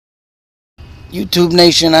YouTube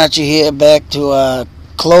Nation, Archie here, back to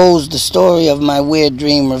close the story of my weird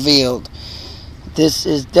dream revealed. This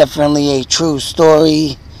is definitely a true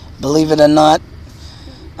story, believe it or not.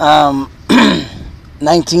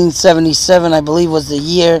 1977, I believe, was the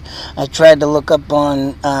year. I tried to look up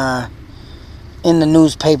on in the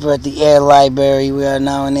newspaper at the Air Library. We are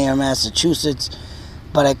now in Air, Massachusetts,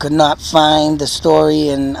 but I could not find the story,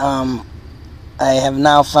 and I have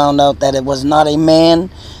now found out that it was not a man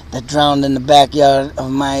that drowned in the backyard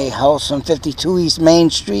of my house on 52 East Main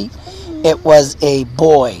Street. It was a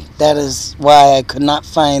boy. That is why I could not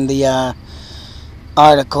find the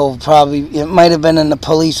article. Probably it might have been in the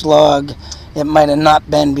police log. It might have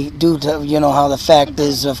not been due to, how the fact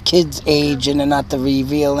is of kids' age, and not to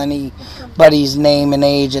reveal anybody's name and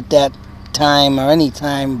age at that time or any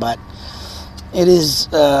time. But it is.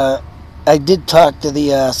 I did talk to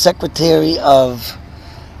the secretary of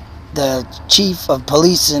the chief of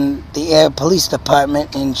police in the Air Police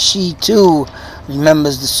Department, and she too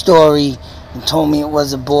remembers the story and told me it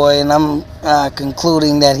was a boy, and I'm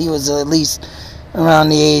concluding that he was at least around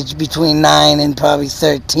the age between 9 and probably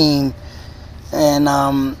 13, and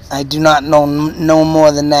I do not know no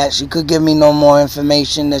more than that. She could give me no more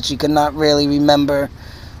information that she could not really remember,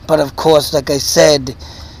 but of course, like I said,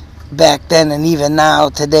 back then and even now,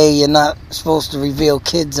 today, you're not supposed to reveal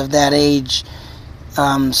kids of that age.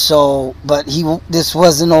 But this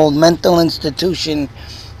was an old mental institution,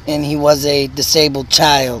 and he was a disabled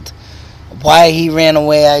child. Why he ran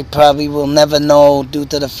away, I probably will never know, due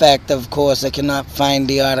to the fact, of course, I cannot find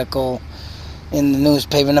the article in the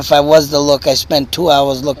newspaper. And if I was to look, I spent 2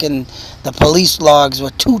 hours looking. The police logs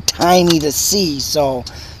were too tiny to see, so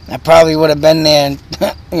I probably would have been there,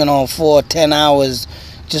 for 10 hours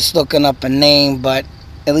just looking up a name. But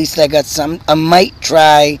at least I got some. I might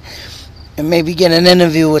try and maybe get an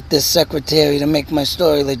interview with this secretary to make my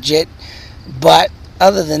story legit. But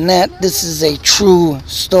other than that, this is a true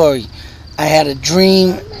story. I had a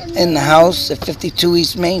dream in the house at 52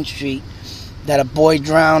 East Main Street that a boy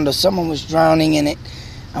drowned, or someone was drowning in it.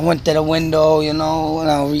 I went to the window, and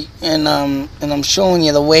I'm showing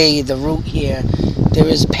you the route here. There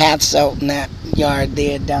is paths out in that yard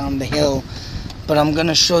there down the hill, but I'm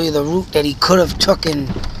gonna show you the route that he could have taken.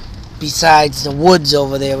 Besides the woods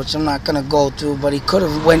over there, which I'm not going to go through, but he could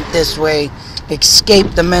have went this way,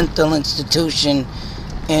 escaped the mental institution,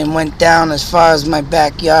 and went down as far as my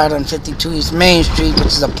backyard on 52 East Main Street, which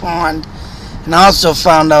is a pond. And I also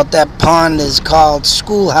found out that pond is called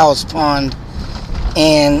Schoolhouse Pond,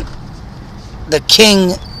 and the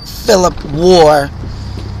King Philip War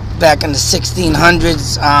back in the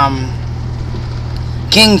 1600s,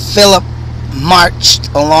 King Philip marched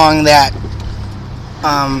along that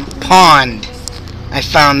pond. I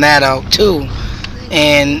found that out too,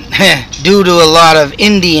 and due to a lot of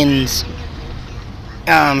Indians,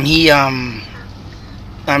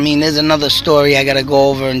 there's another story I gotta go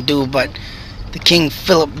over and do, but the King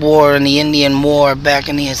Philip War and the Indian War back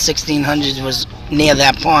in the 1600s was near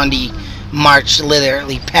that pond. He marched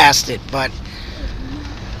literally past it. But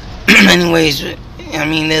anyways,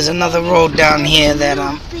 there's another road down here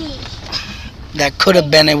that could have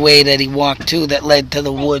been a way that he walked to, that led to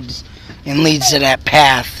the woods and leads to that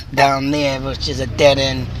path down there, which is a dead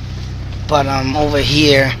end. But over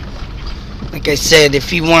here, like I said, if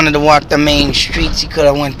he wanted to walk the main streets, he could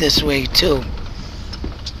have went this way too.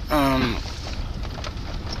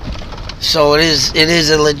 So it is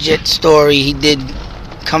a legit story. He did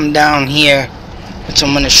come down here, which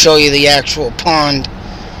I'm going to show you the actual pond.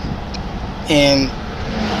 And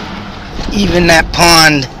even that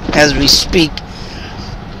pond, as we speak,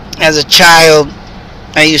 as a child,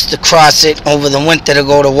 I used to cross it over the winter to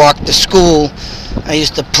go to walk to school. I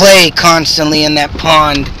used to play constantly in that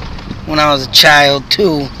pond when I was a child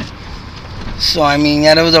too. So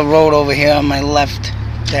there was a road over here on my left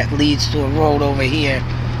that leads to a road over here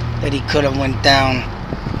that he could have went down,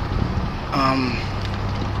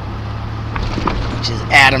 which is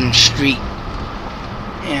Adams Street.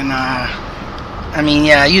 And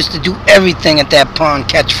I used to do everything at that pond,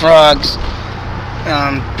 catch frogs,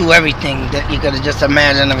 do everything that you could just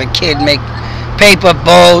imagine of a kid, make paper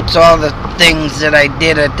boats, all the things that I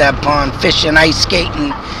did at that pond, fishing, ice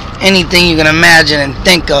skating, anything you can imagine and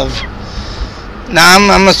think of. Now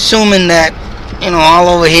I'm assuming that all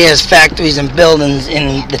over here is factories and buildings,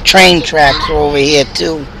 and the train tracks are over here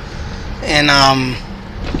too. And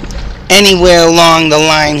anywhere along the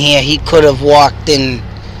line here, he could have walked and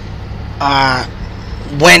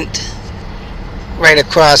went right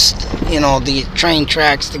across, the train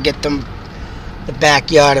tracks to get them the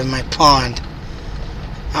backyard of my pond.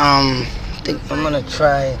 I think I'm gonna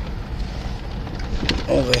try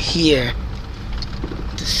over here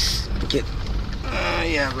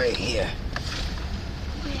Yeah, right here.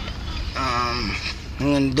 I'm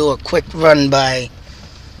gonna do a quick run by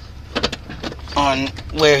on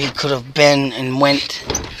where he could have been and went.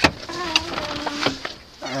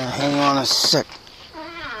 Hang on a sec.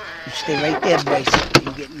 You stay right there, Bryce.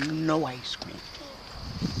 You get no ice cream.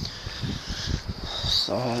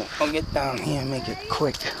 So I'll get down here and make it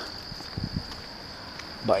quick.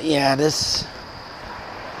 But yeah, this,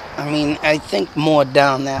 I mean, I think more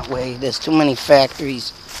down that way. There's too many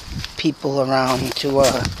factories, people around to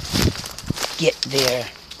get there.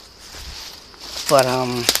 But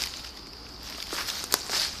I'm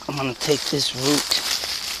gonna take this route.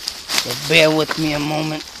 So bear with me a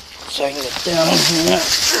moment so I can get down here.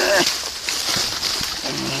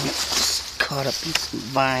 I mean, it's caught up in some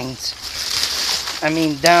vines. I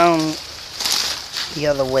mean, down the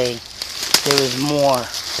other way, there is more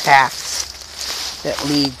paths that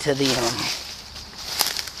lead to the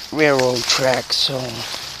railroad tracks. So,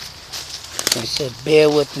 like I said, bear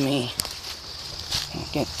with me.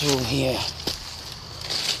 I'll get through here.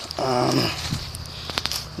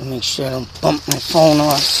 Make sure I don't bump my phone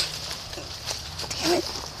off. Damn it.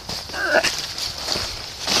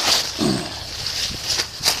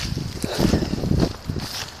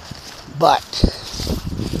 But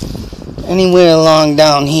anywhere along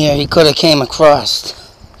down here, he could have came across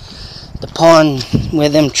the pond where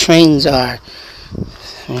them trains are.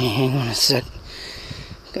 Hang on a sec.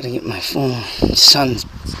 Gotta get my phone. The sun's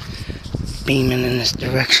beaming in this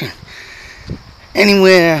direction.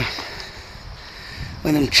 Anywhere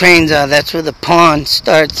where them trains are, that's where the pond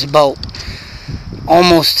starts, about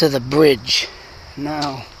almost to the bridge.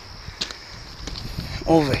 Now,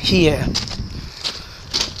 over here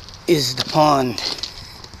is the pond.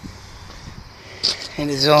 It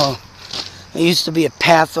is all, there used to be a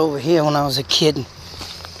path over here when I was a kid,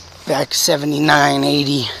 back 79,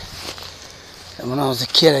 80. And when I was a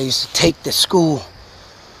kid, I used to take to school.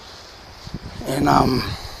 And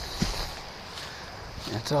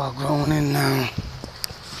it's all growing in now.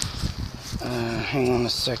 Hang on a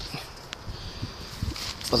second.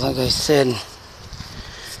 But like I said,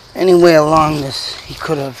 anywhere along this, he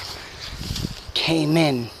could have came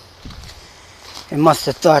in and must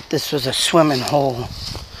have thought this was a swimming hole,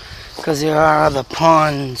 because there are other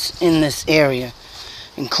ponds in this area,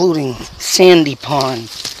 including Sandy Pond,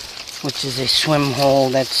 which is a swim hole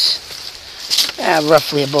that's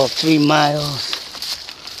roughly about 3 miles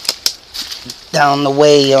down the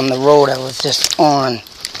way on the road I was just on.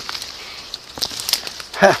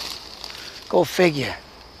 Huh. Go figure.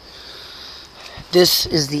 This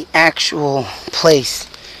is the actual place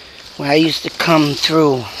where I used to come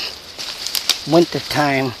through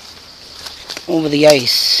wintertime over the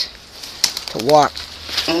ice to walk.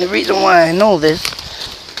 And the reason why I know this,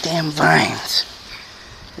 damn vines,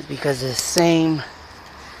 is because the same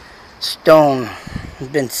stone has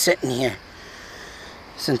been sitting here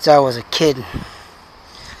since I was a kid.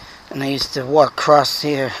 And I used to walk across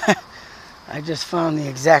here. I just found the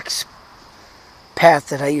exact path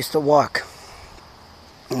that I used to walk.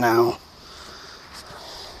 Now,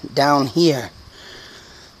 down here,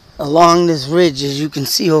 along this ridge, as you can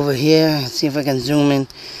see over here, let's see if I can zoom in.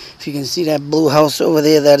 If you can see that blue house over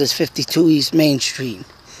there, that is 52 East Main Street.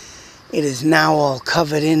 It is now all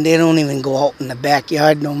covered in. They don't even go out in the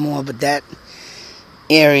backyard no more, but that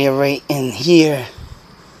area right in here,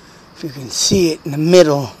 if you can see it in the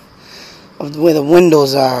middle of where the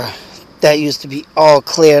windows are, that used to be all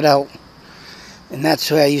cleared out. And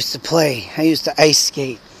that's where I used to play. I used to ice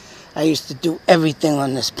skate. I used to do everything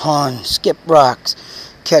on this pond. Skip rocks,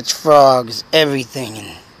 catch frogs, everything.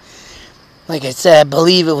 And like I said, I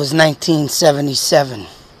believe it was 1977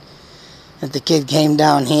 that the kid came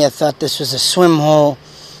down here, thought this was a swim hole,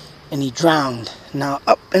 and he drowned. Now,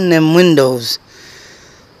 up in them windows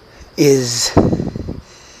is,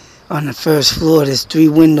 on the first floor, there's 3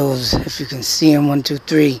 windows, if you can see them, 1, 2,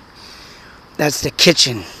 3. That's the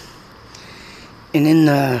kitchen. And in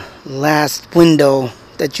the last window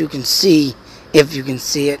that you can see, if you can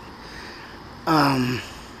see it,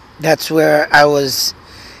 that's where I was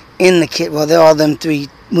in the kitchen. Well, all them 3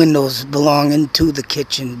 windows belonging to the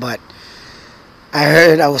kitchen, but I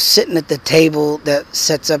heard, I was sitting at the table that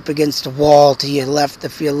sets up against the wall to your left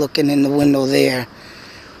if you're looking in the window there.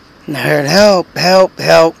 And I heard, help, help,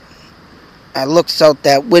 help. I looked out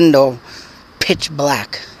that window, pitch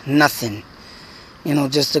black, nothing. You know,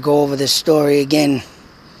 just to go over this story again.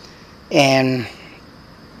 And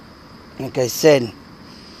like I said,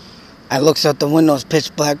 I looked out the windows,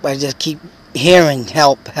 pitch black, but I just keep hearing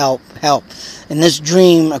help, help, help. And this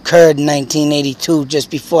dream occurred in 1982,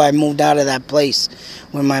 just before I moved out of that place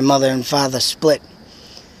where my mother and father split.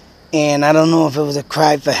 And I don't know if it was a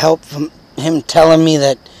cry for help from him telling me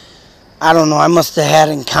that, I don't know, I must have had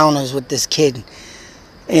encounters with this kid.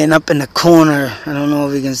 And up in the corner, I don't know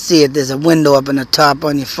if you can see it, there's a window up in the top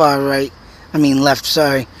on your far right. I mean left,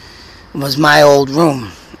 sorry. It was my old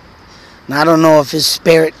room. And I don't know if his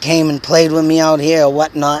spirit came and played with me out here or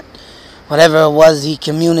whatnot. Whatever it was, he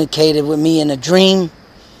communicated with me in a dream.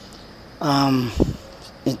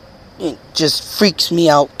 It just freaks me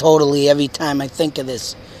out totally every time I think of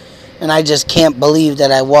this. And I just can't believe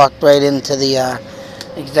that I walked right into the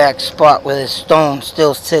exact spot where this stone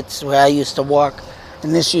still sits where I used to walk.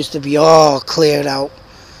 And this used to be all cleared out.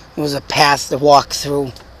 It was a path to walk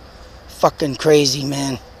through. Fucking crazy,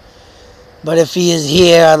 man. But if he is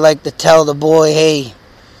here, I'd like to tell the boy, hey,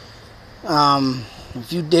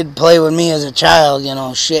 if you did play with me as a child,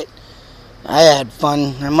 shit, I had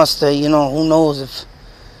fun. I must have, who knows if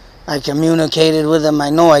I communicated with him. I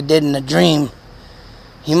know I did in a dream.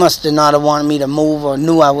 He must have not have wanted me to move or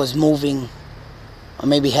knew I was moving. Or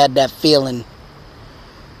maybe had that feeling.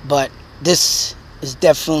 But this is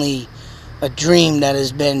definitely a dream that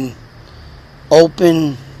has been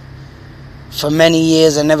open for many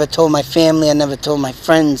years. I never told my family. I never told my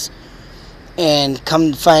friends. And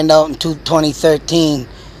come to find out in 2013,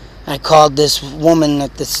 I called this woman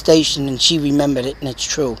at the station and she remembered it, and it's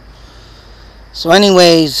true. So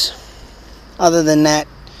anyways, other than that,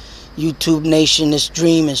 YouTube Nation, this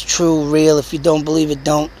dream is true, real. If you don't believe it,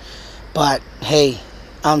 don't. But hey,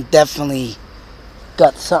 I'm definitely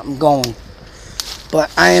got something going. But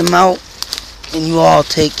I am out, and you all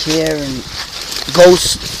take care, and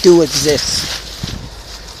ghosts do exist.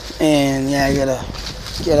 And yeah, I gotta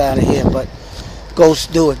get out of here, but ghosts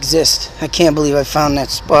do exist. I can't believe I found that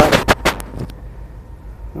spot.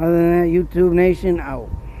 Other than that, YouTube Nation, out.